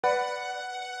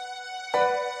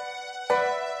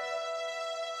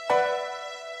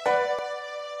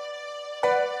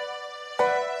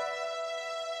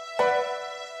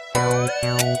I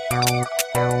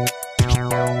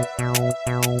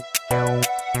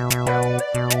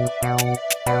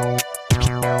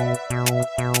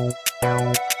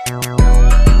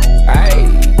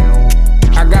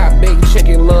got big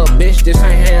chicken, little bitch, this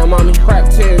ain't ham on me.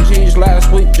 Crack 10 G's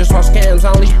last week, just on scams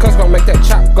only. Cuz gon' make that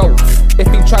chop go. If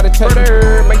he try to touch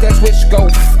her, make that switch go.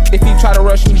 If he try to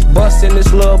rush me, bust in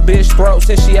this little bitch throat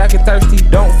since she acting thirsty.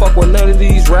 Don't fuck with none of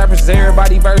these rappers,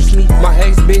 everybody verse me. My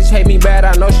ex bitch hate me bad,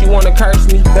 I know she wanna curse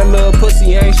me. That little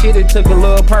pussy ain't shit, it took a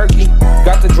little perky.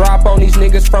 Got the drop on these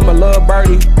niggas from a little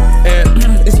birdie. And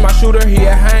it's my shooter, he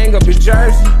a hang up his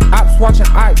jersey. Ops watching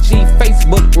IG,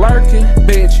 Facebook lurking.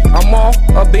 Bitch, I'm off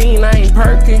a bean, I ain't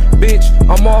perking. Bitch,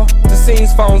 I'm off the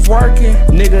scenes, phones working.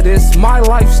 Nigga, this my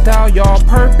lifestyle, y'all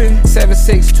perping.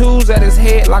 762s at his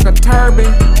head like a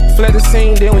turban. Fled the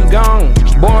scene, then we gone.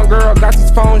 Born girl got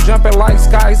these phones jumping like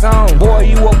Sky Zone. Boy,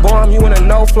 you a bum, you in a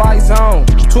no-fly zone.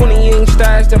 20-inch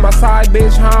stashed in my side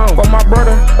bitch home. For my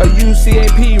brother, a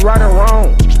UCAP, right or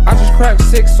wrong. I just cracked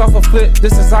 6 off a flip,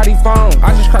 this is ID phone.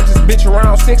 I just cracked this bitch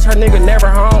around 6, her nigga never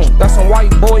home. Got some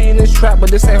white boy in this trap,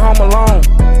 but this ain't Home Alone.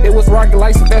 It was rocket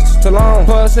like Sylvester Stallone.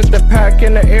 Plus hit the pack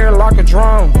in the air like a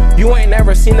drone. You ain't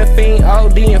never seen a fiend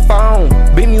OD and phone.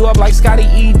 Beam you up like Scotty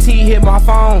E.T. hit my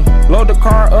phone. Load the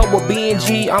car up with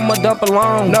B&G, I'ma dump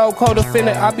alone. No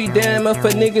co-defendant, I be damn if a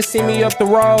nigga see me up the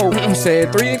road.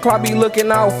 Said 3 o'clock, be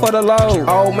looking out for the load.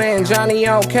 Old man Johnny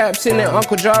on cap sitting in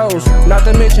Uncle Joe's. Not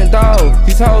to mention though,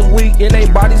 these hoes weak and they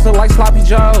bodies look like sloppy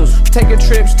joes. Taking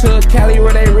trips to Cali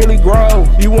where they really grow.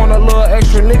 You want a little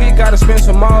extra nigga, gotta spend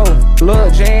some more.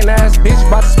 Lil' Jane ass bitch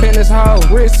bout to spin this hoe.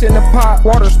 Wrist in the pot,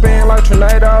 water spin like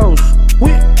tornadoes.